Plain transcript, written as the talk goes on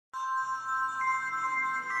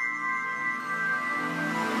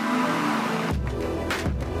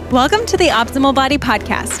Welcome to the Optimal Body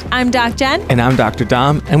Podcast. I'm Doc Jen. And I'm Dr.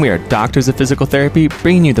 Dom, and we are doctors of physical therapy,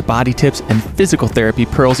 bringing you the body tips and physical therapy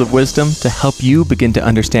pearls of wisdom to help you begin to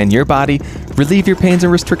understand your body, relieve your pains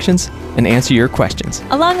and restrictions, and answer your questions.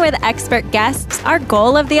 Along with expert guests, our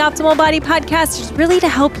goal of the Optimal Body Podcast is really to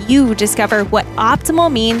help you discover what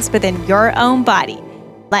optimal means within your own body.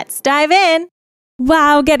 Let's dive in.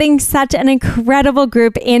 Wow, getting such an incredible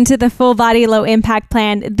group into the Full Body Low Impact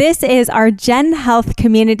Plan. This is our Gen Health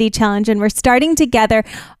Community Challenge, and we're starting together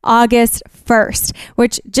August 1st,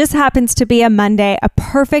 which just happens to be a Monday, a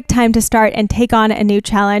perfect time to start and take on a new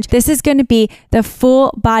challenge. This is going to be the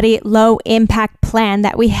Full Body Low Impact Plan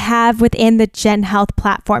that we have within the Gen Health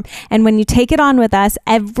platform. And when you take it on with us,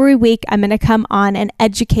 every week I'm going to come on and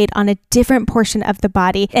educate on a different portion of the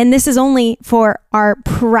body. And this is only for our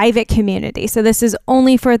private community. So this is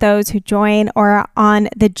only for those who join or are on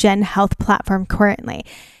the Gen Health platform currently.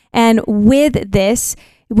 And with this,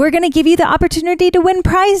 we're going to give you the opportunity to win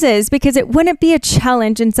prizes, because it wouldn't be a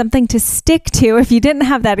challenge and something to stick to if you didn't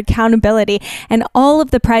have that accountability. And all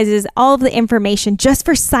of the prizes, all of the information just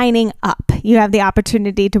for signing up, you have the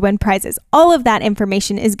opportunity to win prizes. All of that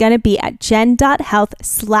information is going to be at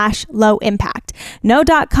gen.health/low impact. No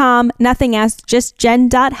 .com, nothing else, just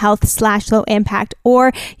gen.health/low impact.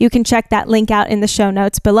 Or you can check that link out in the show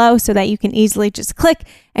notes below so that you can easily just click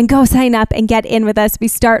and go sign up and get in with us. We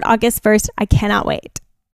start August 1st. I cannot wait.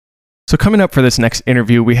 So coming up for this next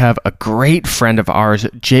interview, we have a great friend of ours,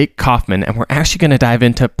 Jake Kauffman, and we're actually going to dive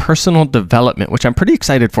into personal development, which I'm pretty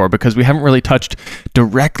excited for because we haven't really touched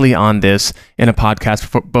directly on this in a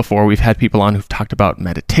podcast before. We've had people on who've talked about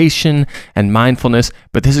meditation and mindfulness,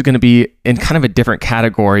 but this is going to be in kind of a different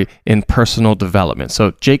category in personal development.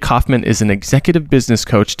 So Jake Kauffman is an executive business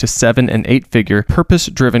coach to 7- and 8-figure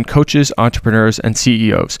purpose-driven coaches, entrepreneurs, and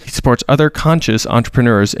CEOs. He supports other conscious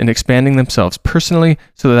entrepreneurs in expanding themselves personally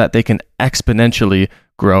so that they can exponentially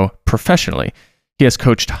grow professionally. He has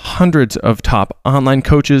coached hundreds of top online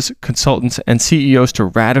coaches, consultants, and CEOs to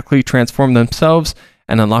radically transform themselves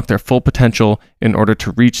and unlock their full potential in order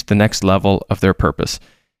to reach the next level of their purpose.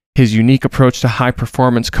 His unique approach to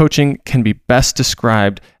high-performance coaching can be best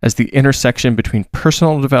described as the intersection between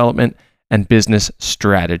personal development and business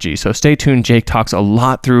strategy. So stay tuned. Jake talks a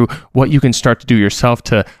lot through what you can start to do yourself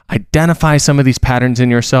to identify some of these patterns in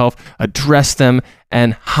yourself, address them,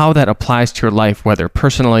 and how that applies to your life, whether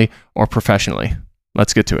personally or professionally.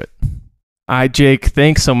 Let's get to it. Hi, Jake.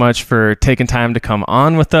 Thanks so much for taking time to come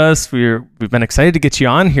on with us. We've been excited to get you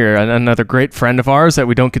on here. Another great friend of ours that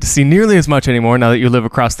we don't get to see nearly as much anymore now that you live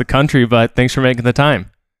across the country, but thanks for making the time.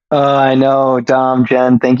 I know, Dom,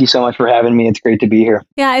 Jen, thank you so much for having me. It's great to be here.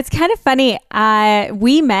 Yeah, it's kind of funny.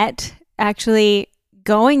 We met actually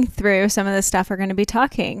going through some of the stuff we're going to be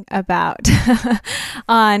talking about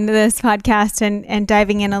on this podcast and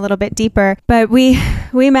diving in a little bit deeper. But we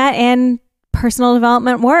met in personal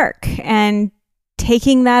development work and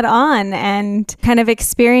taking that on and kind of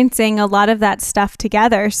experiencing a lot of that stuff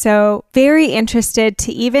together. So very interested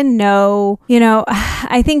to even know,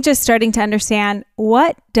 I think just starting to understand,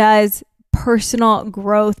 what does personal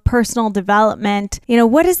growth, personal development,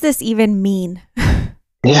 what does this even mean?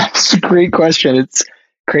 Yeah, it's a great question. It's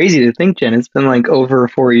crazy to think, Jen. It's been like over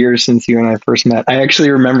 4 years since you and I first met. I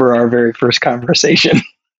actually remember our very first conversation.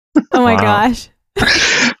 Oh my gosh.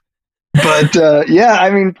 But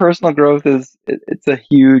personal growth it's a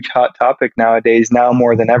huge hot topic nowadays, now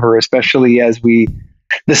more than ever, especially as the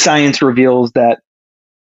science reveals that,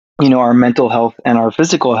 our mental health and our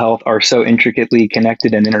physical health are so intricately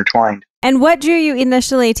connected and intertwined. And what drew you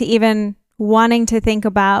initially to even wanting to think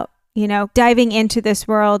about, diving into this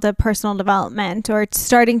world of personal development or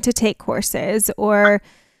starting to take courses, or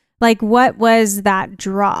like, what was that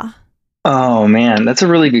draw? Oh man, that's a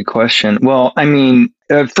really good question. Well,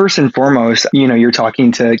 first and foremost, you're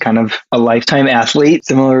talking to kind of a lifetime athlete,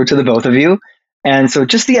 similar to the both of you. And so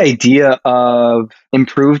just the idea of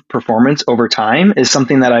improved performance over time is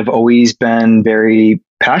something that I've always been very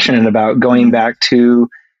passionate about, going back to,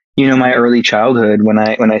 my early childhood when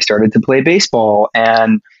I started to play baseball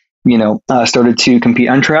and, started to compete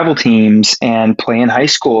on travel teams and play in high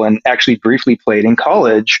school, and actually briefly played in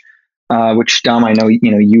college. Which, Dom, I know,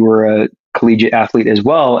 you were a collegiate athlete as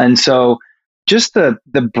well. And so just the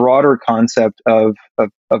broader concept of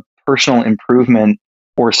personal improvement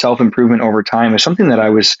or self-improvement over time is something that I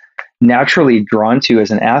was naturally drawn to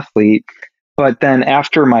as an athlete. But then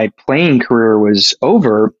after my playing career was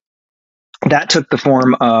over, that took the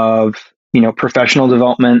form of, professional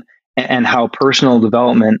development and how personal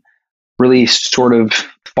development really sort of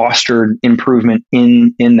fostered improvement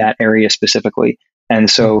in that area specifically. And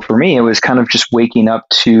so for me, it was kind of just waking up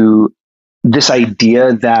to this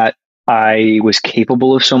idea that I was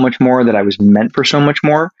capable of so much more, that I was meant for so much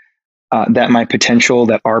more, that my potential,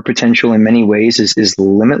 that our potential in many ways is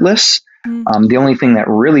limitless. The only thing that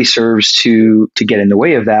really serves to get in the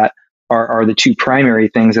way of that are the two primary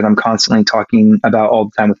things that I'm constantly talking about all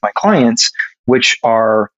the time with my clients, which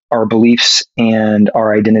are our beliefs and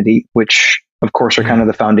our identity, which of course are kind of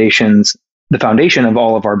the foundation of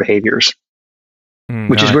all of our behaviors,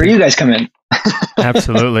 which is where you guys come in.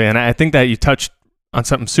 Absolutely. And I think that you touched on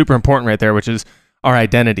something super important right there, which is our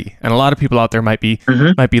identity. And a lot of people out there might be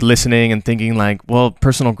listening and thinking like, well,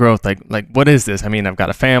 personal growth, like what is this? I mean, I've got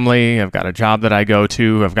a family, I've got a job that I go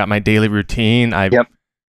to, I've got my daily routine.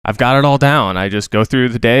 I've got it all down. I just go through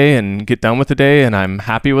the day and get done with the day, and I'm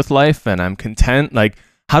happy with life and I'm content. Like,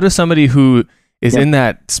 how does somebody who is in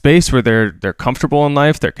that space where they're comfortable in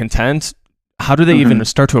life, they're content, how do they even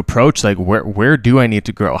start to approach like where do I need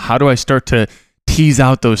to grow? How do I start to tease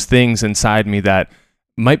out those things inside me that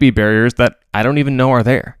might be barriers that I don't even know are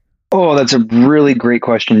there? Oh, that's a really great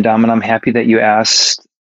question, Dom, and I'm happy that you asked.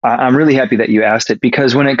 I'm really happy that you asked it,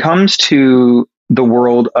 because when it comes to the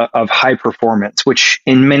world of high performance, which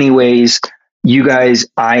in many ways, you guys,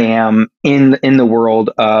 I am in the world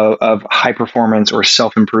of high performance or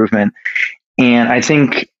self-improvement. And I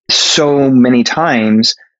think so many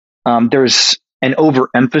times there's an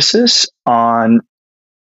overemphasis on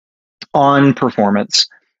performance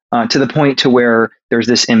to the point to where there's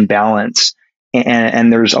this imbalance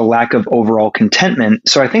and there's a lack of overall contentment.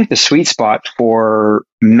 So I think the sweet spot for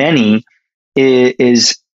many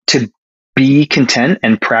is to be content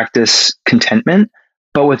and practice contentment,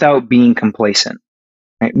 but without being complacent,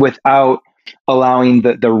 right? Without allowing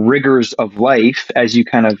the rigors of life, as you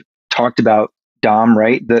kind of talked about, Dom,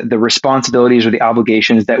 right? The responsibilities or the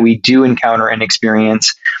obligations that we do encounter and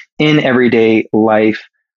experience in everyday life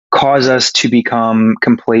cause us to become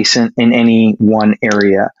complacent in any one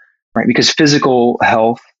area, right? Because physical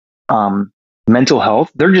health, mental health,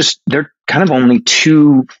 they're kind of only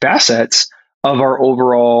two facets of our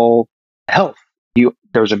overall health.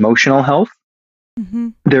 There's emotional health,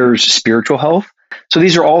 there's spiritual health. So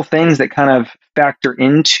these are all things that kind of factor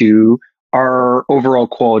into our overall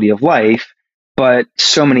quality of life. But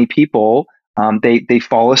so many people, they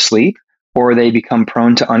fall asleep, or they become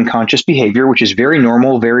prone to unconscious behavior, which is very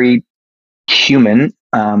normal, very human.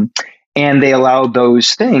 And they allow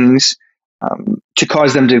those things to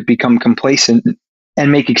cause them to become complacent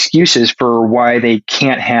and make excuses for why they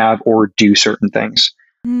can't have or do certain things.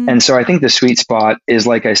 And so I think the sweet spot is,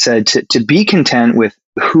 like I said, to be content with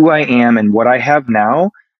who I am and what I have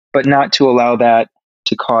now, but not to allow that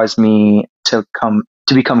to cause me to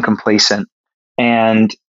become complacent.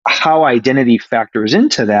 And how identity factors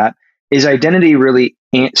into that is identity really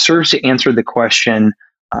serves to answer the question,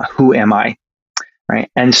 who am I? Right.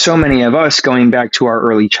 And so many of us, going back to our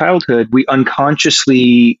early childhood, we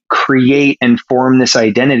unconsciously create and form this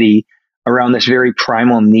identity around this very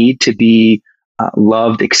primal need to be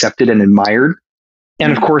loved, accepted, and admired.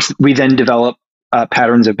 And of course, we then develop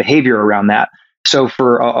patterns of behavior around that. So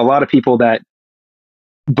for a lot of people that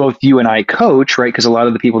both you and I coach, right? Because a lot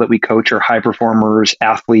of the people that we coach are high performers,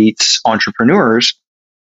 athletes, entrepreneurs.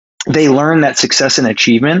 They learn that success and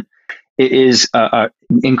achievement is an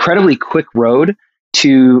incredibly quick road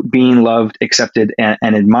to being loved, accepted,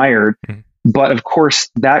 and admired. But of course,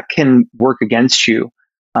 that can work against you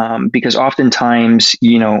because oftentimes,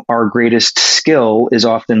 our greatest skill is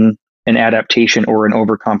often an adaptation or an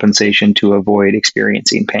overcompensation to avoid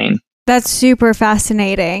experiencing pain. That's super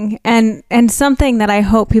fascinating, and something that I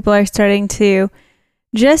hope people are starting to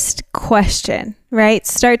just question, right?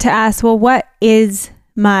 Start to ask, well, what is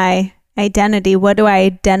my identity? What do I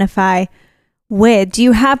identify with? Do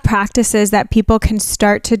you have practices that people can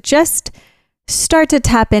start to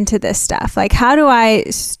tap into this stuff? Like, how do I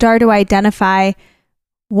start to identify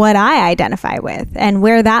what I identify with and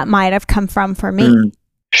where that might have come from for me?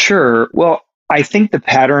 Sure. Well, I think the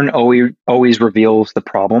pattern always reveals the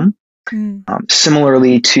problem.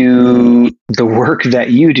 Similarly to the work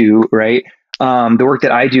that you do, right? The work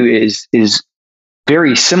that I do is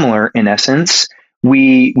very similar in essence.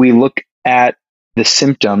 We look at the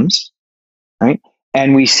symptoms, right?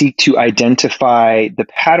 And we seek to identify the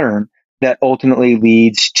pattern that ultimately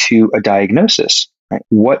leads to a diagnosis, right?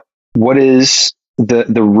 What is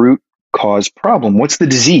the root cause problem? What's the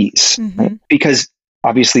disease? Right? Because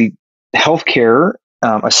obviously healthcare,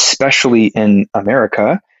 especially in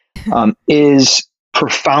America, is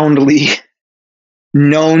profoundly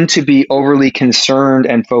known to be overly concerned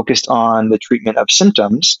and focused on the treatment of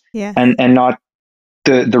symptoms and not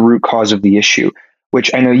the root cause of the issue,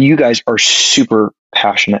 which I know you guys are super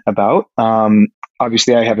passionate about.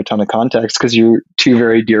 obviously I have a ton of context because you're two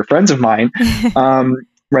very dear friends of mine.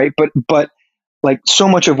 Right. But like so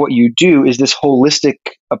much of what you do is this holistic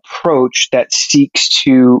approach that seeks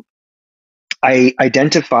to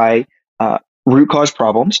identify root cause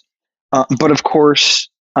problems, but of course,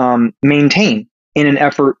 maintain in an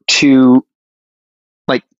effort to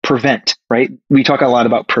like prevent, right? We talk a lot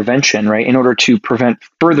about prevention, right? In order to prevent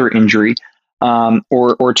further injury,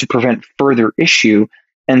 or to prevent further issue.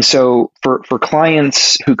 And so for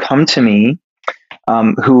clients who come to me,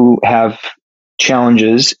 who have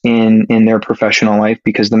challenges in their professional life,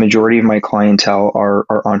 because the majority of my clientele are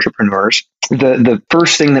entrepreneurs, the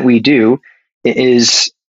first thing that we do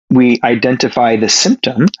is we identify the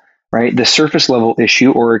symptom, right? The surface level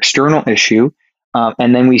issue or external issue,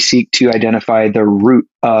 and then we seek to identify the root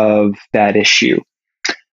of that issue,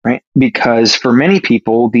 right? Because for many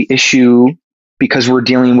people, the issue, because we're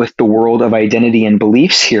dealing with the world of identity and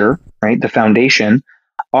beliefs here, right? The foundation,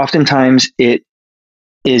 oftentimes it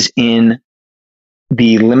is in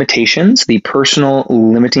the limitations, the personal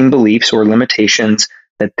limiting beliefs or limitations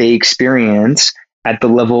that they experience at the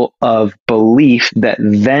level of belief that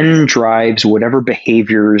then drives whatever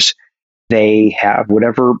behaviors they have,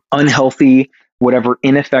 whatever unhealthy, whatever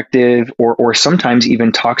ineffective, or sometimes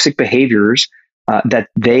even toxic behaviors that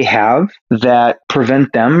they have that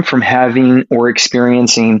prevent them from having or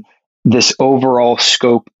experiencing this overall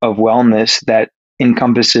scope of wellness that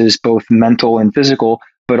encompasses both mental and physical,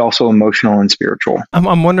 but also emotional and spiritual.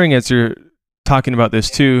 I'm wondering, as you're talking about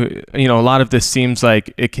this too, a lot of this seems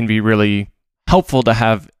like it can be really helpful to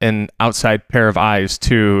have an outside pair of eyes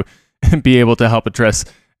to be able to help address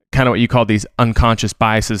kind of what you call these unconscious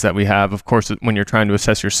biases that we have. Of course, when you're trying to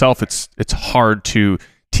assess yourself, it's hard to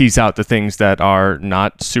tease out the things that are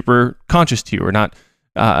not super conscious to you or not.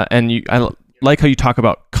 I like how you talk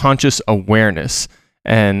about conscious awareness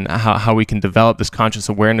and how we can develop this conscious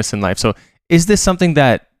awareness in life. So is this something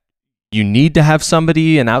that you need to have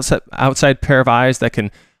somebody, an outside pair of eyes that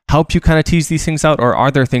can help you kind of tease these things out? Or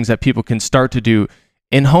are there things that people can start to do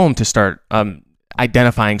in home to start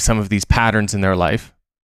identifying some of these patterns in their life?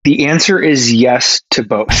 The answer is yes to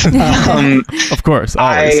both. Of course,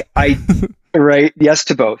 always. Right. Yes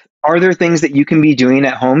to both. Are there things that you can be doing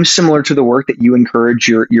at home similar to the work that you encourage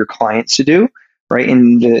your clients to do, right?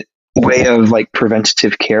 In the way of like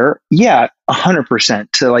preventative care? Yeah,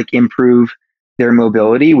 100% to like improve their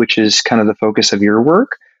mobility, which is kind of the focus of your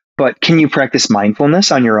work. But can you practice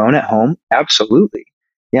mindfulness on your own at home? Absolutely.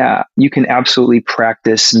 Yeah, you can absolutely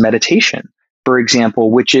practice meditation, for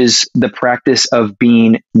example, which is the practice of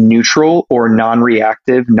being neutral or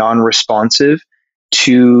non-reactive, non-responsive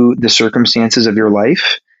to the circumstances of your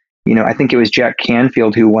life. I think it was Jack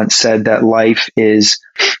Canfield who once said that life is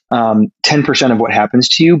 10% of what happens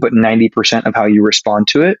to you, but 90% of how you respond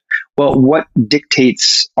to it. Well, what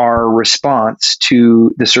dictates our response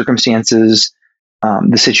to the circumstances,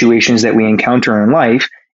 the situations that we encounter in life?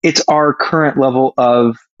 It's our current level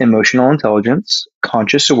of emotional intelligence,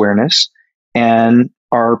 conscious awareness, and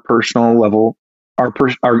our personal level,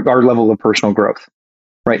 our level of personal growth,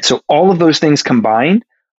 right? So all of those things combined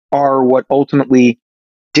are what ultimately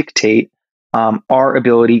dictate our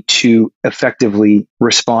ability to effectively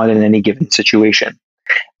respond in any given situation.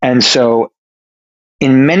 And so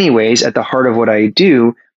in many ways, at the heart of what I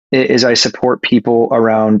do is I support people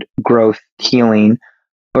around growth, healing,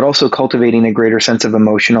 but also cultivating a greater sense of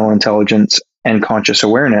emotional intelligence and conscious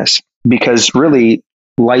awareness, because really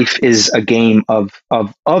life is a game of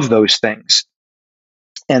those things.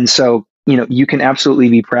 And so, you can absolutely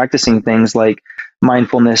be practicing things like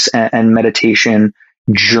mindfulness and meditation,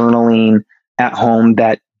 journaling at home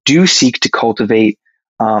that do seek to cultivate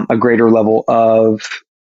a greater level of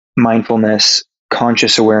mindfulness,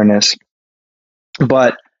 conscious awareness.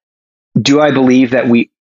 But do I believe that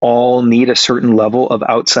we all need a certain level of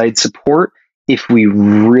outside support if we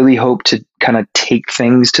really hope to kind of take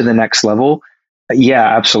things to the next level? Yeah,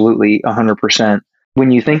 absolutely, 100%.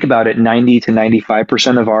 When you think about it, 90 to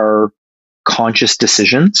 95% of our conscious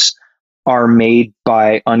decisions are made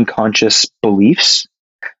by unconscious beliefs.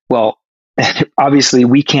 Well, obviously,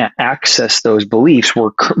 we can't access those beliefs.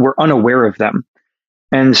 We're unaware of them.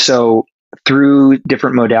 And so through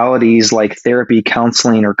different modalities like therapy,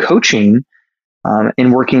 counseling, or coaching,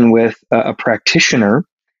 in working with a practitioner,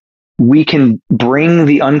 we can bring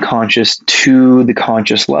the unconscious to the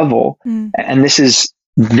conscious level. And this is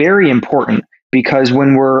very important because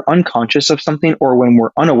when we're unconscious of something or when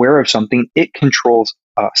we're unaware of something, it controls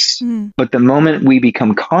us. But the moment we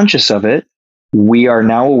become conscious of it, we are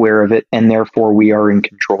now aware of it, and therefore we are in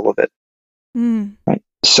control of it. Right?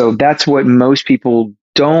 So that's what most people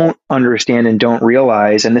don't understand and don't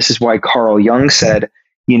realize, and this is why Carl Jung said,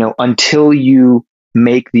 until you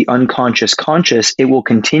make the unconscious conscious, it will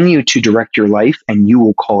continue to direct your life and you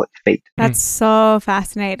will call it fate. That's so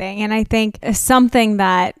fascinating. And I think something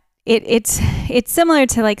that it's similar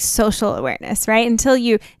to like social awareness, right? Until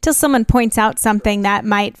someone points out something that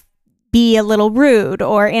might be a little rude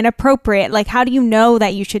or inappropriate, like how do you know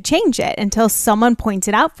that you should change it until someone points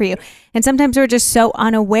it out for you? And sometimes we're just so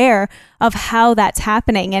unaware of how that's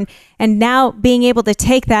happening. And now being able to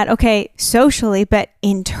take that, okay, socially, but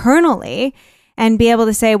internally, and be able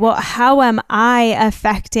to say, well, how am I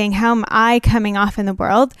coming off in the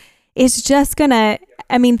world? Is just gonna,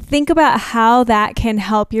 think about how that can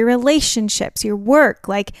help your relationships, your work,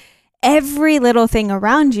 like every little thing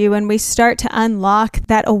around you. When we start to unlock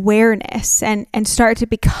that awareness and start to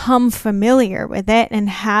become familiar with it and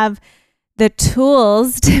have the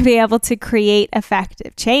tools to be able to create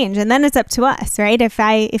effective change. And then it's up to us, right? If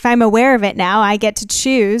I'm aware of it now, I get to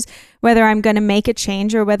choose whether I'm going to make a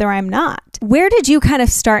change or whether I'm not. Where did you kind of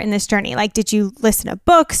start in this journey? Like, did you listen to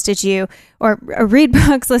books? Did you or read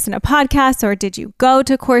books, listen to podcasts, or did you go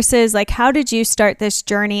to courses? Like, how did you start this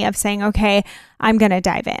journey of saying, okay, I'm going to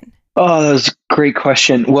dive in? Oh, that was a great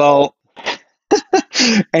question. Well,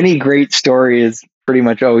 any great story is pretty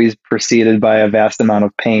much always preceded by a vast amount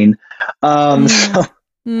of pain.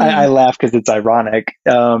 I laugh because it's ironic.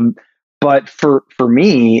 But for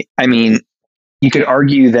me, you could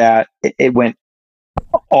argue that it went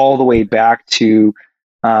all the way back to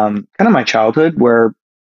kind of my childhood, where,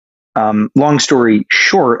 long story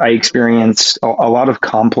short, I experienced a lot of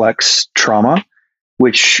complex trauma,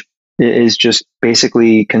 which is just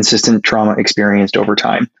basically consistent trauma experienced over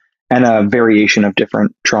time, and a variation of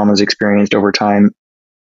different traumas experienced over time,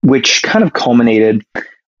 which kind of culminated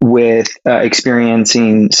with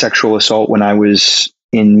experiencing sexual assault when I was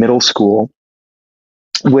in middle school,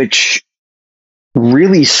 which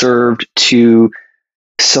really served to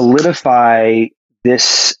solidify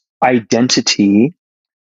this identity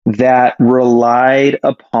that relied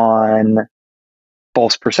upon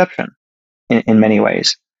false perception in many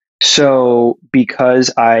ways. So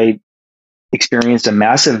because I experienced a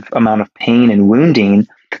massive amount of pain and wounding,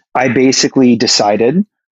 I basically decided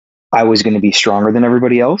I was going to be stronger than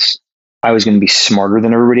everybody else. I was going to be smarter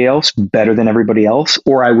than everybody else, better than everybody else,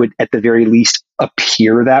 or I would at the very least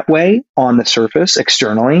appear that way on the surface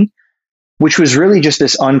externally, which was really just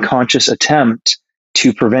this unconscious attempt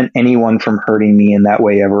to prevent anyone from hurting me in that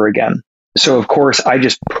way ever again. So of course, I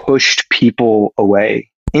just pushed people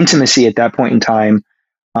away. Intimacy at that point in time,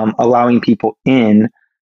 allowing people in,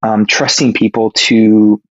 trusting people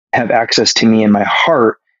to have access to me in my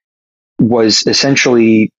heart, was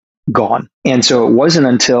essentially gone. And so it wasn't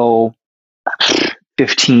until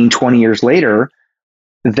 15, 20 years later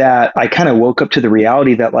that I kind of woke up to the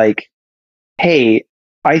reality that, like, hey,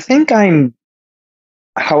 I think I'm,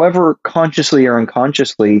 however consciously or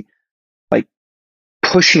unconsciously, like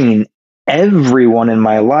pushing everyone in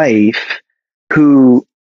my life who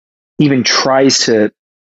even tries to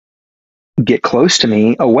get close to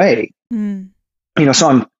me away. So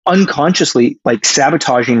I'm unconsciously like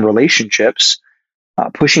sabotaging relationships,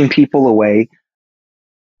 pushing people away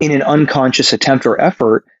in an unconscious attempt or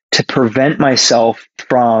effort to prevent myself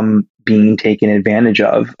from being taken advantage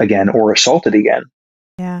of again or assaulted again.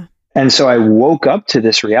 Yeah. And so I woke up to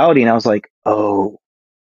this reality and I was like, oh,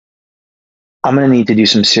 I'm going to need to do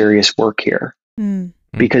some serious work here,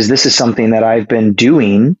 because this is something that I've been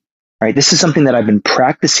doing, right? This is something that I've been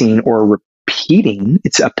practicing or repeating.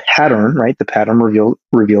 It's a pattern, right? The pattern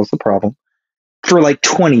reveals the problem for like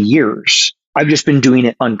 20 years. I've just been doing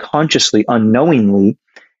it unconsciously, unknowingly.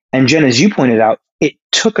 And Jen, as you pointed out, it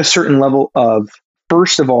took a certain level of,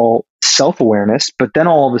 first of all, self-awareness, but then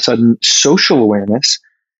all of a sudden social awareness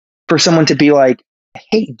for someone to be like,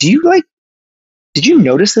 hey, did you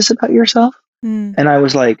notice this about yourself? And I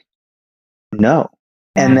was like, no.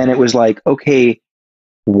 And then it was like, okay,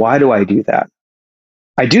 why do I do that?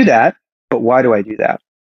 I do that, but why do I do that?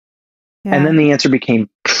 Yeah. And then the answer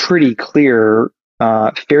became pretty clear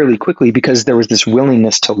fairly quickly, because there was this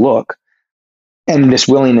willingness to look and this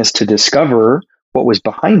willingness to discover what was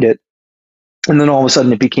behind it. And then all of a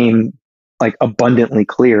sudden it became like abundantly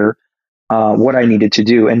clear what I needed to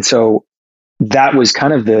do. And so that was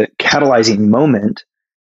kind of the catalyzing moment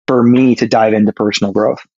for me to dive into personal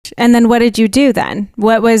growth. And then what did you do then?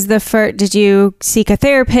 What was the first, did you seek a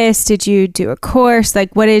therapist? Did you do a course?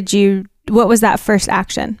 Like what was that first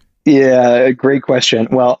action? Yeah, great question.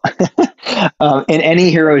 Well, in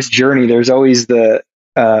any hero's journey, there's always the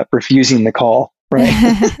refusing the call, right?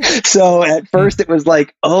 So at first it was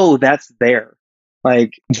like, oh, that's there.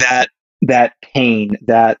 Like that that pain,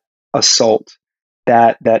 that assault,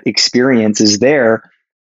 that experience is there.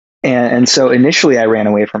 And so initially I ran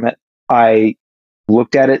away from it. I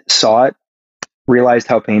looked at it, saw it, realized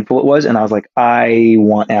how painful it was, and I was like, I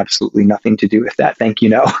want absolutely nothing to do with that. Thank you,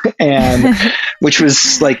 no. And which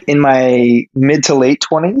was like in my mid to late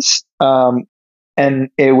 20s. And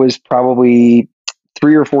it was probably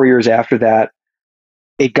 3 or 4 years after that,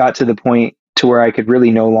 it got to the point to where I could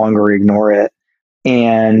really no longer ignore it,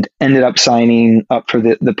 and ended up signing up for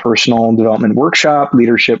the personal development workshop,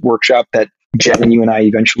 leadership workshop that Jen and you and I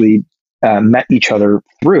eventually met each other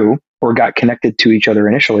through, or got connected to each other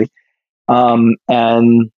initially.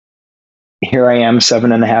 And here I am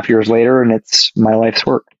 7.5 years later, and it's my life's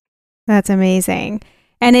work. That's amazing.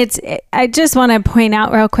 And I just want to point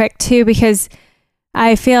out real quick too, because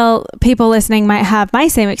I feel people listening might have my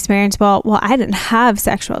same experience. Well, I didn't have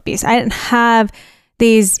sexual abuse. I didn't have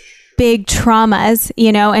these big traumas,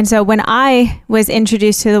 and so when I was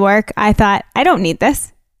introduced to the work, I thought, I don't need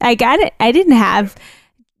this. I got it. I didn't have,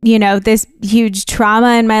 this huge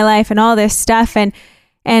trauma in my life and all this stuff.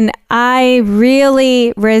 And I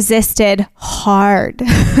really resisted hard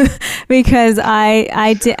because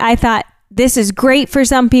I thought, this is great for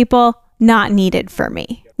some people, not needed for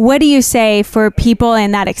me. What do you say for people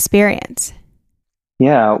in that experience?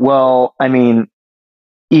 Yeah, well, I mean,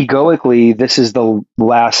 egoically, this is the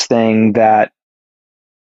last thing that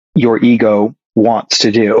your ego wants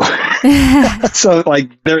to do. So like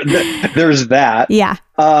there's that. Yeah.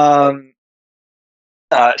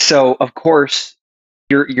 So of course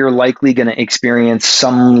you're likely going to experience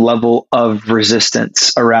some level of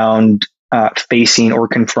resistance around facing or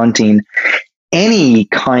confronting any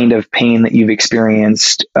kind of pain that you've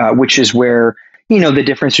experienced, which is where, the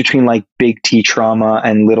difference between like big T trauma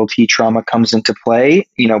and little T trauma comes into play.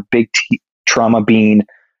 Big T trauma being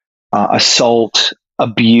assault,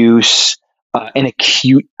 abuse, an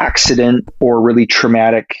acute accident, or really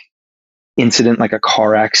traumatic incident like a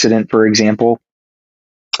car accident, for example.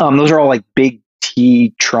 Those are all like big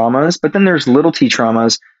T traumas, but then there's little T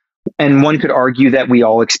traumas, and one could argue that we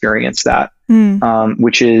all experience that,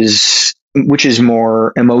 which is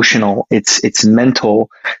more emotional. It's mental,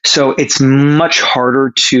 so it's much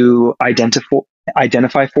harder to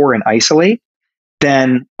identify for and isolate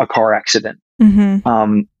than a car accident.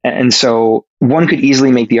 Mm-hmm. And so one could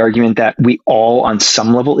easily make the argument that we all, on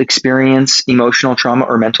some level, experience emotional trauma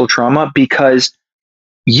or mental trauma, because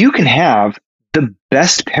you can have the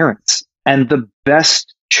best parents and the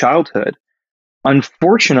best childhood.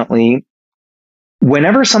 Unfortunately,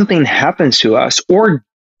 whenever something happens to us or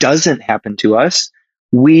doesn't happen to us,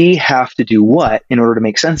 we have to do what in order to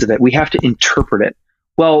make sense of it? We have to interpret it.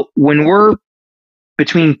 Well, when we're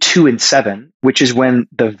between 2 and 7, which is when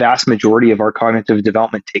the vast majority of our cognitive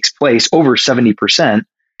development takes place, over 70%,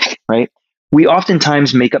 right? We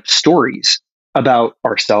oftentimes make up stories about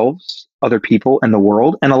ourselves, other people, and the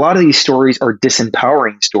world. And a lot of these stories are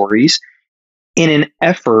disempowering stories in an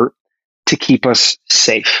effort to keep us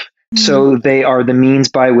safe. Mm-hmm. So they are the means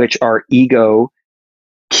by which our ego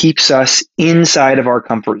keeps us inside of our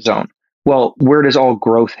comfort zone. Well, where does all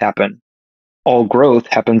growth happen? All growth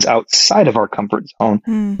happens outside of our comfort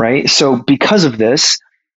zone, right? So because of this,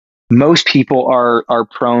 most people are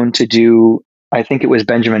prone to do, I think it was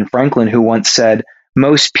Benjamin Franklin who once said,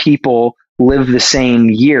 most people live the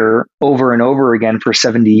same year over and over again for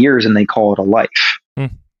 70 years and they call it a life.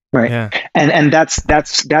 Right. Yeah. And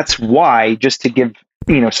that's why, just to give,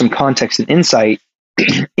 some context and insight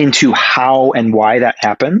into how and why that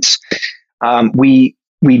happens,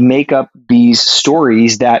 we make up these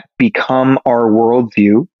stories that become our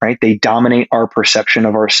worldview, right? They dominate our perception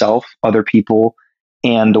of ourselves, other people,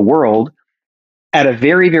 and the world at a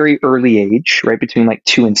very, very early age, right? Between like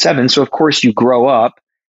 2 and 7. So of course you grow up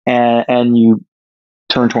and you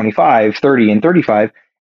turn 25, 30, and 35.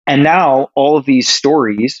 And now all of these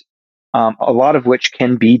stories, a lot of which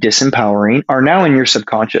can be disempowering, are now in your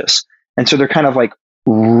subconscious. And so they're kind of like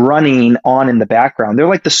running on in the background. They're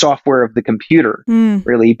like the software of the computer,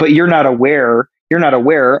 really, but you're not aware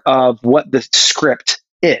of what the script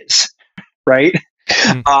is, right?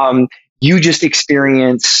 You just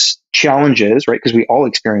experience challenges, right? Because we all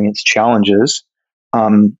experience challenges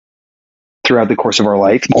throughout the course of our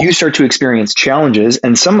life. You start to experience challenges,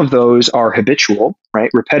 and some of those are habitual, right?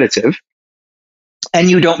 Repetitive. And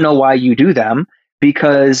you don't know why you do them,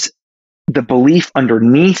 because the belief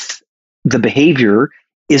underneath the behavior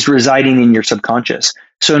is residing in your subconscious.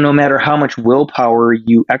 So no matter how much willpower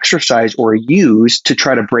you exercise or use to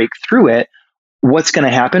try to break through it, what's going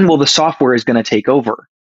to happen? Well, the software is going to take over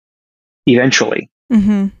eventually.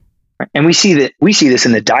 Mm-hmm. And we see this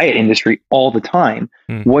in the diet industry all the time.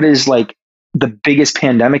 What is like the biggest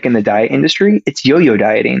pandemic in the diet industry? It's yo-yo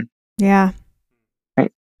dieting. Yeah.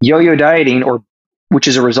 Right? Yo-yo dieting, or which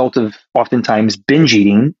is a result of oftentimes binge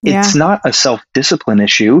eating. Yeah. It's not a self-discipline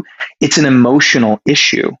issue. It's an emotional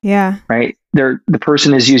issue. Yeah. Right? The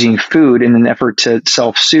person is using food in an effort to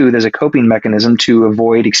self-soothe as a coping mechanism to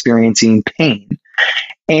avoid experiencing pain.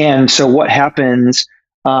 And so what happens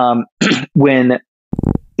when,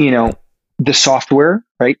 the software,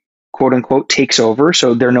 right, quote unquote, takes over?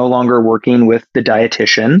 So they're no longer working with the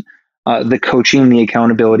dietitian. The coaching, the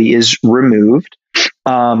accountability is removed.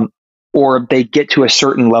 Or they get to a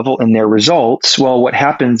certain level in their results. Well, what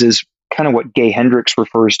happens is kind of what Gay Hendricks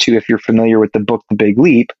refers to, if you're familiar with the book, The Big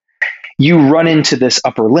Leap. You run into this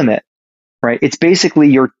upper limit, right? It's basically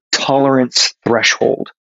your tolerance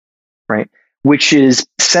threshold, right? Which is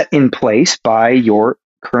set in place by your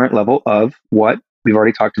current level of what we've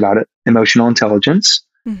already talked about it: emotional intelligence,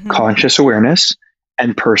 conscious awareness,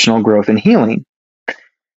 and personal growth and healing.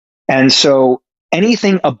 And so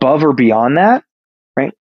anything above or beyond that,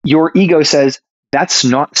 right? Your ego says that's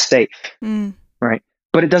not safe, right?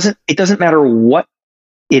 But it doesn't matter what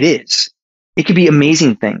it is. It could be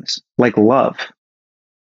amazing things like love,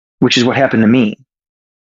 which is what happened to me.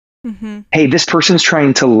 Hey, this person's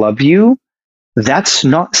trying to love you. That's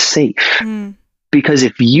not safe. Because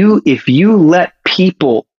if you let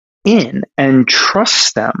people in and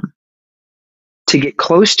trust them to get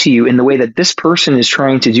close to you in the way that this person is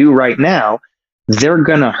trying to do right now, they're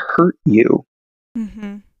gonna hurt you.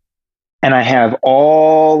 And I have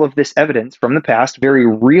all of this evidence from the past, very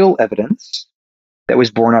real evidence that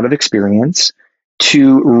was born out of experience,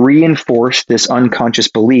 to reinforce this unconscious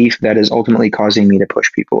belief that is ultimately causing me to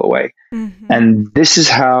push people away. And this is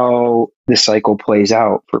how the cycle plays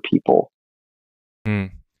out for people.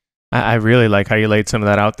 I really like how you laid some of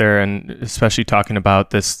that out there, and especially talking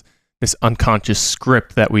about this unconscious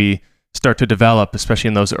script that we start to develop, especially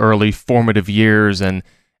in those early formative years. And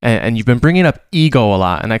you've been bringing up ego a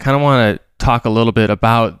lot, and I kind of want to talk a little bit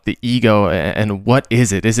about the ego and what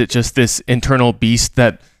is it? Is it just this internal beast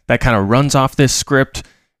that kind of runs off this script?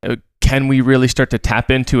 Can we really start to tap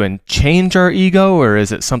into and change our ego, or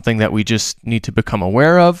is it something that we just need to become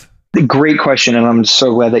aware of? Great question. And I'm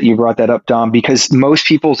so glad that you brought that up, Dom, because most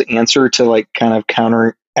people's answer to like kind of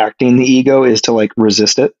counteracting the ego is to like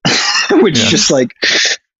resist it, which just like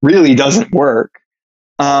really doesn't work.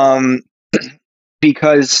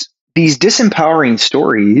 Because these disempowering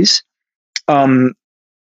stories, when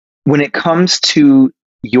it comes to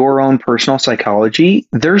your own personal psychology,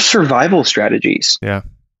 they're survival strategies. Yeah.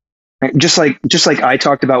 Right? Just like I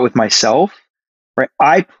talked about with myself, right?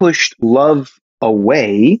 I pushed love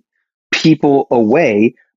away, people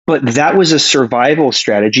away, but that was a survival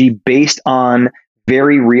strategy based on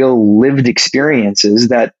very real lived experiences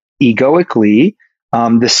that egoically,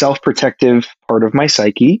 the self-protective part of my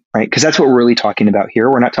psyche, right? Because that's what we're really talking about here.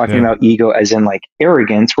 We're not talking about ego as in like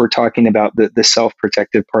arrogance. We're talking about the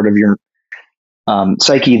self-protective part of your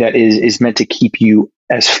psyche that is meant to keep you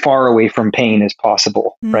as far away from pain as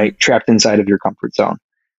possible, right? Trapped inside of your comfort zone.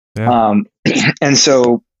 And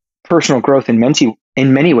so personal growth in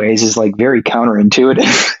many ways is like very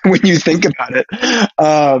counterintuitive when you think about it,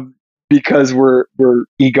 because we're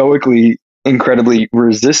egoically incredibly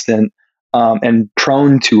resistant and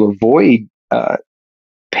prone to avoid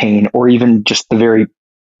pain, or even just the very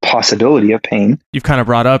possibility of pain. You've kind of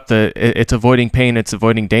brought up it's avoiding pain, it's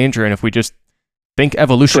avoiding danger, and if we just think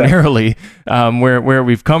evolutionarily, where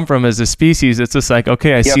we've come from as a species, it's just like,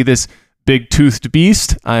 okay, I see this big-toothed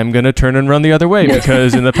beast, I'm going to turn and run the other way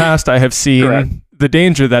because in the past I have seen the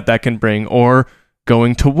danger that can bring, or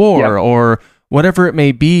going to war, or whatever it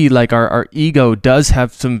may be. Like our ego does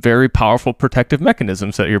have some very powerful protective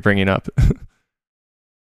mechanisms that you're bringing up.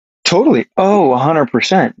 Totally. Oh,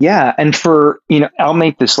 100%. Yeah. And for, I'll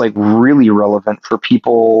make this like really relevant for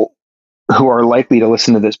people who are likely to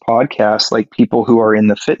listen to this podcast, like people who are in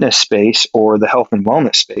the fitness space or the health and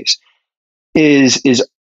wellness space, is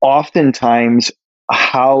oftentimes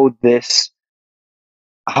how this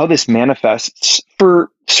manifests for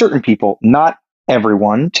certain people, not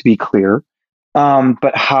everyone, to be clear,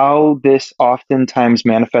 but how this oftentimes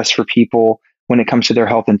manifests for people when it comes to their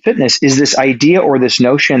health and fitness is this idea or this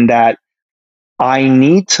notion that I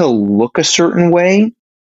need to look a certain way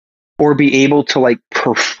or be able to like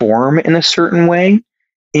perform in a certain way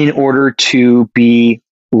in order to be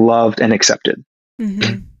loved and accepted.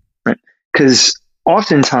 Right? Because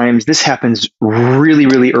oftentimes this happens really,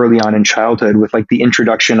 really early on in childhood with like the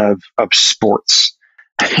introduction of sports.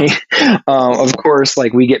 Of course,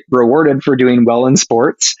 like we get rewarded for doing well in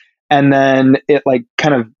sports. And then it like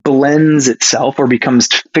kind of blends itself or becomes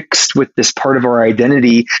fixed with this part of our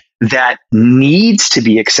identity that needs to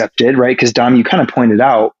be accepted, right? Because Dom, you kind of pointed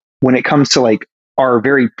out when it comes to like our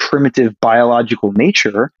very primitive biological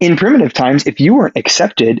nature, in primitive times, if you weren't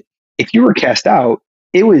accepted, if you were cast out,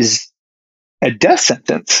 it was a death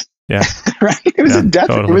sentence. Yeah. Right? It was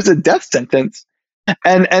totally. it was a death sentence.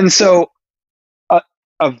 And so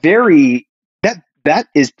a very that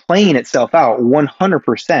is playing itself out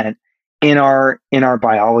 100% in our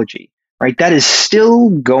biology, right? That is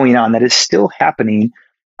still going on. That is still happening.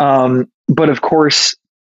 But of course,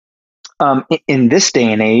 in this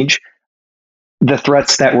day and age, the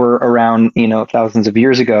threats that were around, thousands of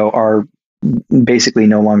years ago are basically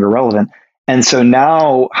no longer relevant. And so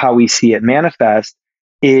now how we see it manifest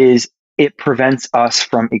is it prevents us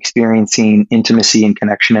from experiencing intimacy and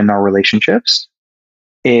connection in our relationships.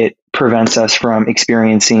 It prevents us from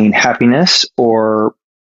experiencing happiness or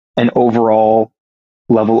an overall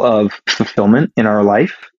level of fulfillment in our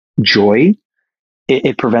life, joy.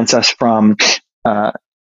 It prevents us from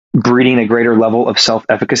breeding a greater level of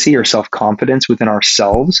self-efficacy or self-confidence within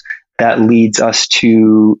ourselves that leads us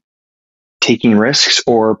to taking risks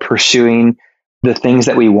or pursuing the things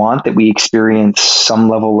that we want that we experience some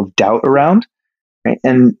level of doubt around. Right?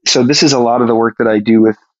 And so this is a lot of the work that I do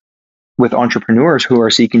with entrepreneurs who are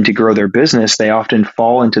seeking to grow their business. They often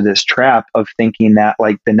fall into this trap of thinking that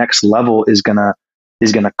like the next level is gonna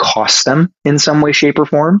cost them in some way, shape, or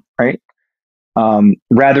form, right?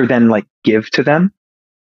 Rather than like give to them.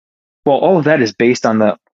 Well, all of that is based on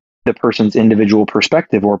the person's individual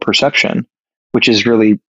perspective or perception, which is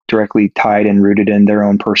really directly tied and rooted in their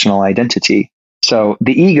own personal identity. So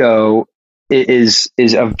the ego is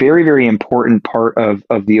a very, very important part of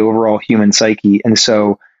the overall human psyche. And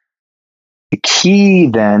so the key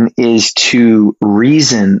then is to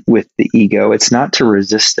reason with the ego. It's not to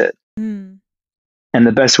resist it. And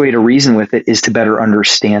the best way to reason with it is to better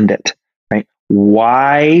understand it, right?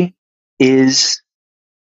 Why is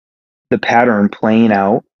the pattern playing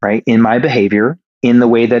out, right, in my behavior in the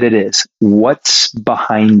way that it is? What's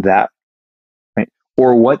behind that, right?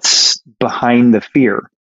 Or what's behind the fear,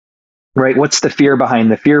 right? What's the fear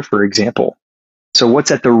behind the fear, for example? So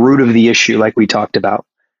what's at the root of the issue, like we talked about?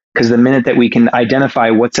 Because the minute that we can identify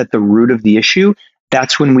what's at the root of the issue,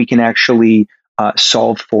 that's when we can actually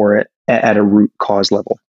solve for it at a root cause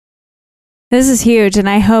level. This is huge. And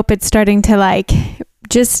I hope it's starting to like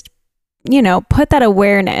just, put that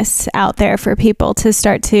awareness out there for people to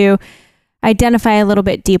start to identify a little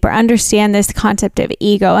bit deeper, understand this concept of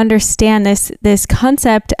ego, understand this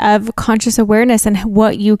concept of conscious awareness and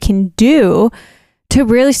what you can do to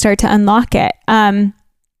really start to unlock it.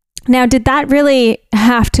 Now, did that really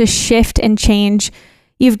have to shift and change?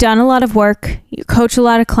 You've done a lot of work, you coach a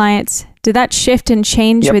lot of clients. Did that shift and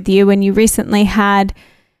change with you when you recently had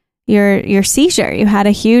your seizure? You had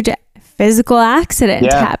a huge physical accident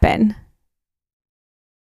happen.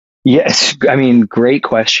 Yes. I mean, great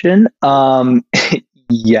question.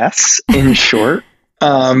 Yes, in short,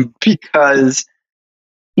 because,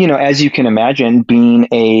 as you can imagine, being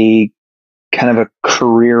a kind of a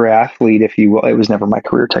career athlete, if you will, it was never my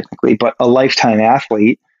career technically, but a lifetime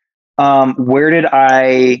athlete. Where did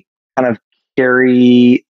I kind of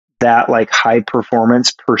carry that like high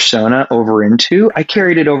performance persona over into? I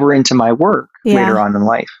carried it over into my work later on in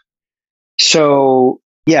life. So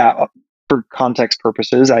for context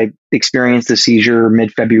purposes, I experienced a seizure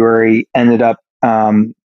mid-February, ended up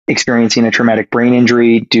experiencing a traumatic brain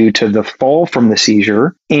injury due to the fall from the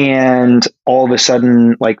seizure. And all of a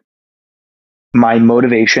sudden, like my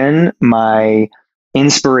motivation, my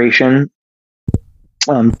inspiration,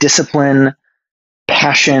 discipline,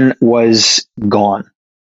 passion was gone.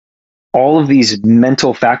 All of these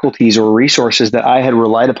mental faculties or resources that I had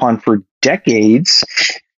relied upon for decades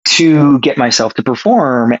to get myself to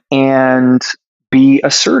perform and be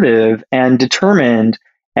assertive and determined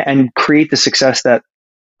and create the success that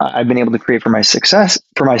I've been able to create for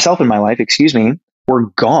myself in my life, were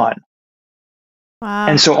gone. Wow.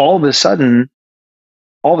 And so all of a sudden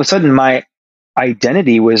my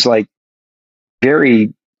identity was like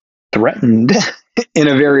very threatened in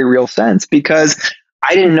a very real sense because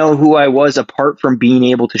I didn't know who I was apart from being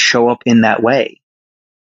able to show up in that way.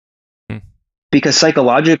 Because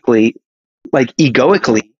psychologically, like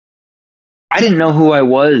egoically, I didn't know who I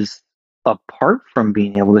was apart from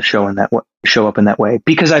being able to show up in that way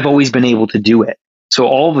because I've always been able to do it. So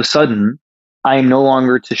all of a sudden, I am no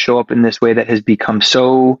longer to show up in this way that has become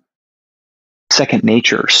so second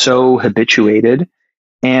nature, so habituated.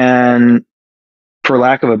 And for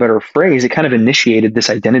lack of a better phrase, it kind of initiated this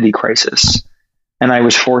identity crisis. And I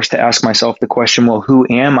was forced to ask myself the question, well, who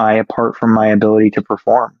am I apart from my ability to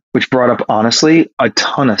perform? Which brought up, honestly, a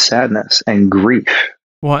ton of sadness and grief.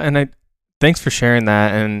 Well, and thanks for sharing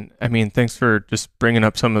that. And I mean, thanks for just bringing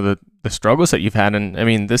up some of the struggles that you've had. And I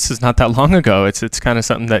mean, this is not that long ago. It's kind of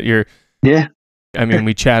something that yeah. I mean,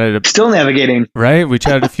 we chatted. Still navigating. Right? We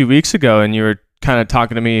chatted a few weeks ago, and you were kind of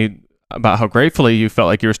talking to me about how gratefully you felt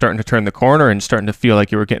like you were starting to turn the corner and starting to feel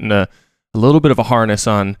like you were getting a little bit of a harness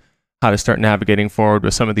on how to start navigating forward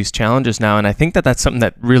with some of these challenges now. And I think that that's something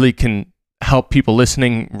that really can help people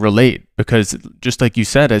listening relate, because just like you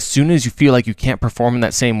said, as soon as you feel like you can't perform in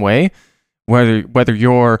that same way, whether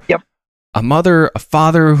you're a mother, a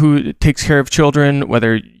father who takes care of children,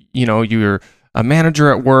 whether you're a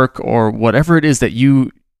manager at work, or whatever it is that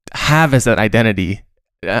you have as that identity,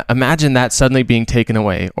 imagine that suddenly being taken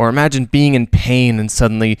away, or imagine being in pain and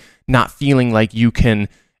suddenly not feeling like you can,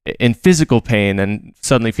 in physical pain, and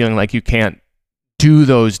suddenly feeling like you can't do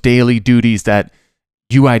those daily duties that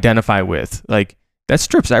you identify with. Like, that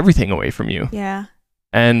strips everything away from you. Yeah.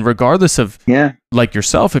 And regardless of, like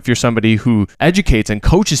yourself, if you're somebody who educates and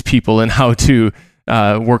coaches people in how to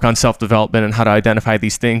work on self-development and how to identify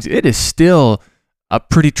these things, it is still a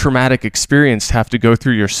pretty traumatic experience to have to go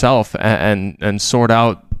through yourself and sort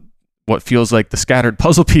out what feels like the scattered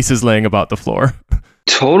puzzle pieces laying about the floor.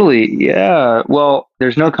 Totally. Yeah. Well,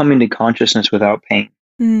 there's no coming to consciousness without pain.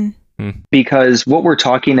 Because what we're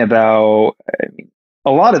talking about, I mean,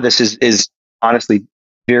 a lot of this is honestly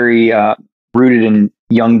very rooted in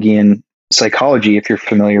Jungian psychology. If you're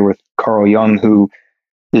familiar with Carl Jung, who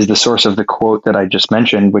is the source of the quote that I just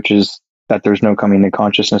mentioned, which is that there's no coming to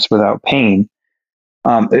consciousness without pain.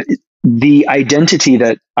 The identity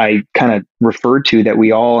that I kind of referred to, that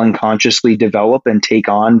we all unconsciously develop and take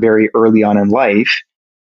on very early on in life,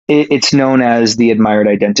 it's known as the admired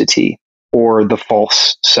identity, or the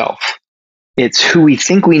false self. It's who we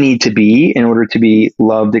think we need to be in order to be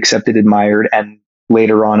loved, accepted, admired, and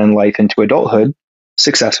later on in life into adulthood,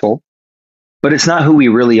 successful. But it's not who we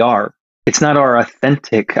really are. It's not our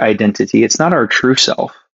authentic identity. It's not our true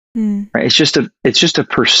self. Right? It's just a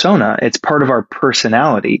persona. It's part of our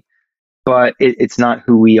personality, but it's not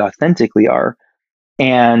who we authentically are.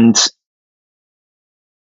 And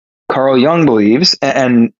Carl Jung believes,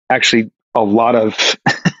 and actually a lot of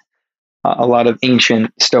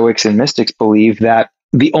ancient Stoics and mystics believe, that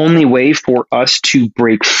the only way for us to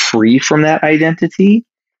break free from that identity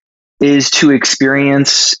is to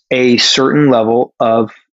experience a certain level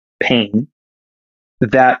of pain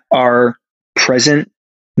that our present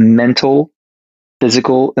mental,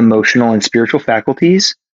 physical, emotional, and spiritual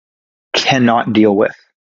faculties cannot deal with.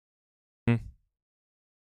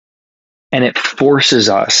 And it forces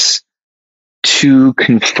us to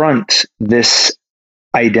confront this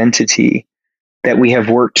identity that we have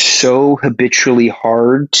worked so habitually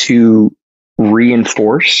hard to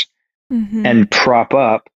reinforce and prop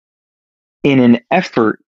up in an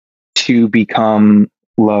effort to become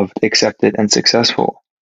loved, accepted, and successful.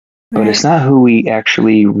 But it's not who we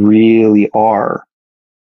actually really are.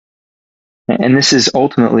 And this is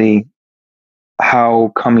ultimately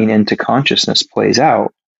how coming into consciousness plays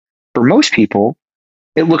out. For most people,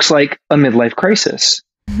 it looks like a midlife crisis.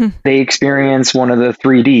 They experience one of the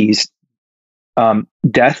 3Ds,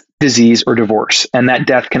 death, disease, or divorce. And that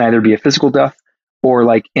death can either be a physical death or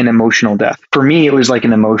like an emotional death. For me, it was like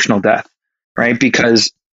an emotional death, right?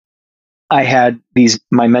 Because I had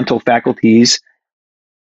my mental faculties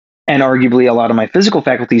and arguably a lot of my physical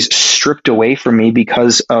faculties stripped away from me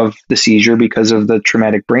because of the seizure, because of the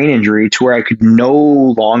traumatic brain injury, to where I could no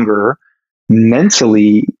longer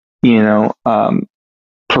mentally,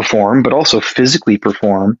 perform, but also physically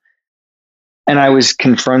perform. And I was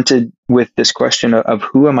confronted with this question of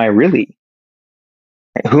who am I really?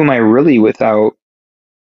 Who am I really without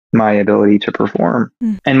my ability to perform?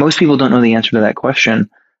 And most people don't know the answer to that question.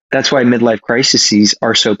 That's why midlife crises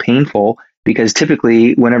are so painful, because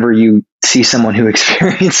typically whenever you see someone who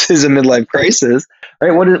experiences a midlife crisis,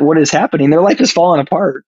 right, what is happening? Their life is falling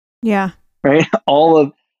apart. Yeah. Right? All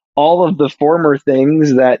of the former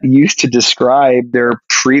things that used to describe their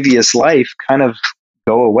previous life kind of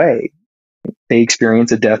go away. They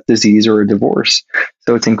experience a death, disease, or a divorce.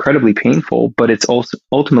 So it's incredibly painful, but it's also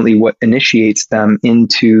ultimately what initiates them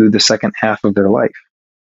into the second half of their life.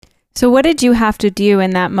 So what did you have to do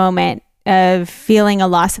in that moment of feeling a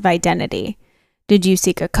loss of identity? Did you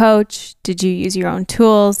seek a coach? Did you use your own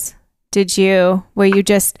tools? Were you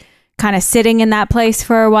just kind of sitting in that place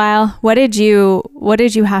for a while? What did you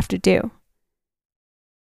have to do?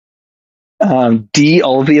 D,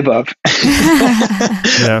 all of the above.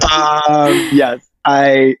 Yes.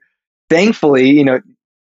 I thankfully,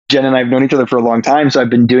 Jen and I have known each other for a long time, so I've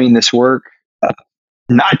been doing this work,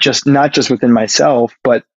 not just within myself,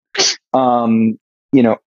 but you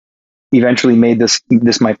know, eventually made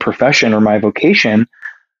this my profession or my vocation.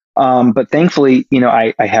 But thankfully, you know,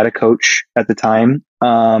 I had a coach at the time.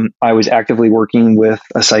 I was actively working with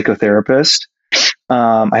a psychotherapist.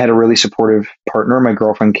 I had a really supportive partner, my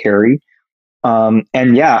girlfriend, Carrie.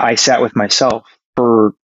 And yeah, I sat with myself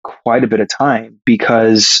for quite a bit of time,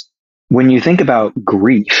 because when you think about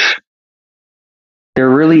grief, there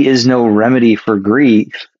really is no remedy for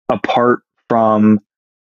grief apart from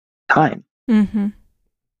time. Mm-hmm.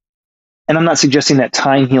 And I'm not suggesting that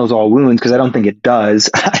time heals all wounds, because I don't think it does.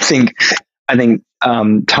 I think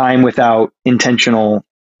time without intentional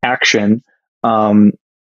action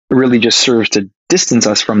really just serves to distance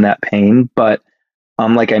us from that pain. But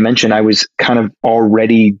like I mentioned, I was kind of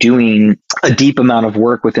already doing a deep amount of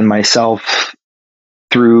work within myself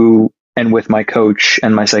through and with my coach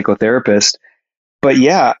and my psychotherapist. But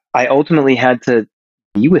yeah, I ultimately had to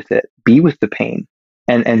be with it, be with the pain,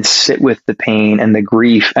 and sit with the pain and the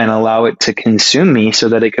grief and allow it to consume me so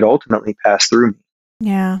that it could ultimately pass through me.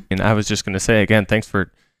 Yeah. And I was just going to say again, thanks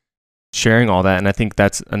for sharing all that. And I think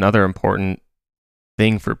that's another important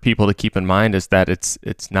thing for people to keep in mind, is that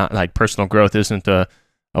it's not like personal growth isn't a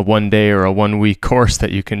 1 day or a 1 week course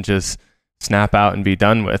that you can just snap out and be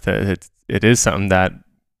done with. It is something that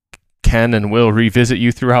can and will revisit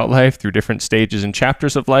you throughout life, through different stages and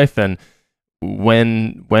chapters of life. And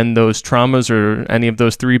when those traumas or any of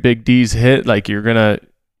those 3 big D's hit, like you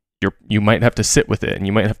might have to sit with it, and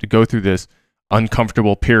you might have to go through this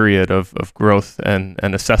uncomfortable period of growth and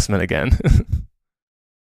assessment again.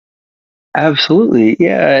 Absolutely.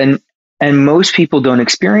 Yeah. And most people don't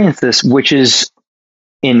experience this, which is,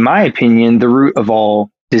 in my opinion, the root of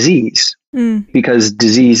all disease. Because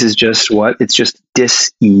disease is just what? It's just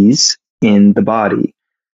dis-ease in the body.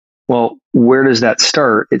 Well, where does that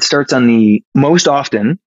start? It starts on the most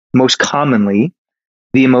commonly,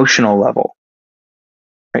 the emotional level.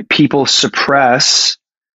 Right? People suppress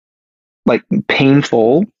like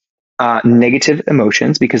painful, negative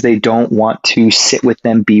emotions because they don't want to sit with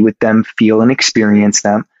them, be with them, feel and experience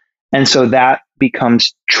them. And so that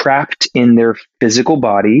becomes trapped in their physical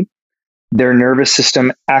body. Their nervous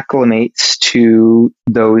system acclimates to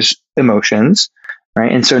those emotions, right?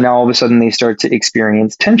 And so now all of a sudden they start to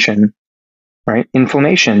experience tension, right?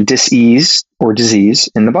 Inflammation, dis-ease or disease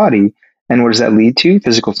in the body. And what does that lead to?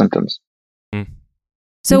 Physical symptoms.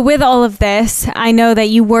 So with all of this, I know that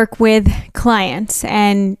you work with clients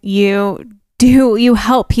and you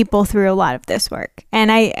help people through a lot of this work.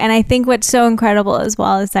 And I think what's so incredible as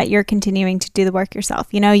well is that you're continuing to do the work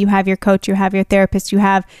yourself. You know, you have your coach, you have your therapist,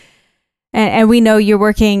 and we know you're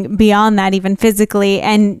working beyond that, even physically,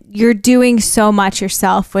 and you're doing so much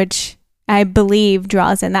yourself, which I believe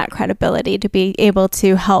draws in that credibility to be able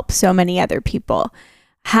to help so many other people.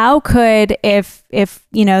 How could, if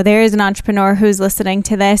you know, there is an entrepreneur who's listening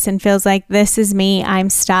to this and feels like, this is me,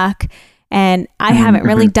 I'm stuck and I haven't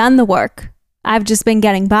really done the work, I've just been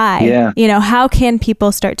getting by. Yeah. You know, how can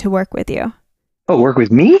people start to work with you? Oh, work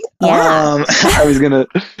with me? Yeah.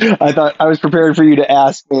 I thought I was prepared for you to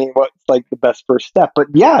ask me what's like the best first step, but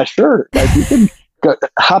yeah, sure. Like you can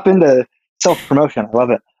hop into self-promotion. I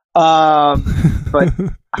love it. But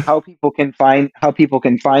how people can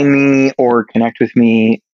find me or connect with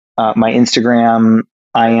me, my Instagram,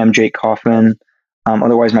 I am Jake Kauffman.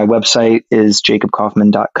 Otherwise my website is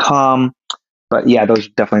jacobkauffman.com. But yeah, those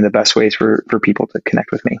are definitely the best ways for people to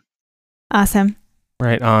connect with me. Awesome.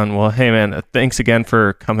 Right on. Well, hey man, thanks again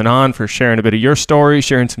for coming on, for sharing a bit of your story,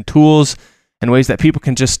 sharing some tools and ways that people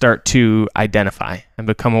can just start to identify and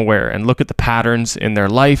become aware and look at the patterns in their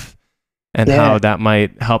life and how that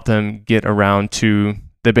might help them get around to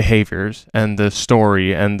the behaviors and the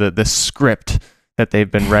story and the script that they've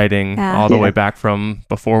been writing all the way back from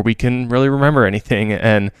before we can really remember anything.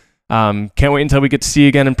 And can't wait until we get to see you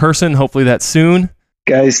again in person. Hopefully that's soon.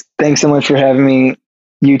 Guys, thanks so much for having me.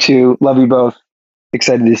 You too. Love you both.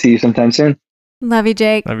 Excited to see you sometime soon. Love you,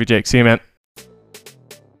 Jake. Love you, Jake. See you, man.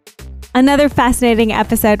 Another fascinating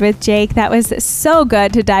episode with Jake. That was so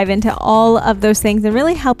good to dive into all of those things and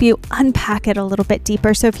really help you unpack it a little bit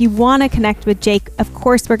deeper. So if you want to connect with Jake, of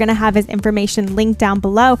course, we're going to have his information linked down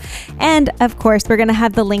below. And of course, we're going to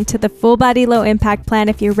have the link to the Full Body Low Impact Plan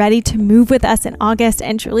if you're ready to move with us in August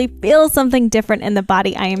and truly feel something different in the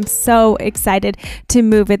body. I am so excited to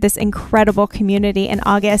move with this incredible community in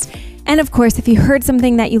August. And of course, if you heard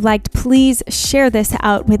something that you liked, please share this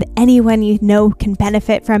out with anyone you know can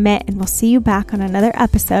benefit from it. And we'll see you back on another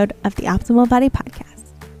episode of the Optimal Body Podcast.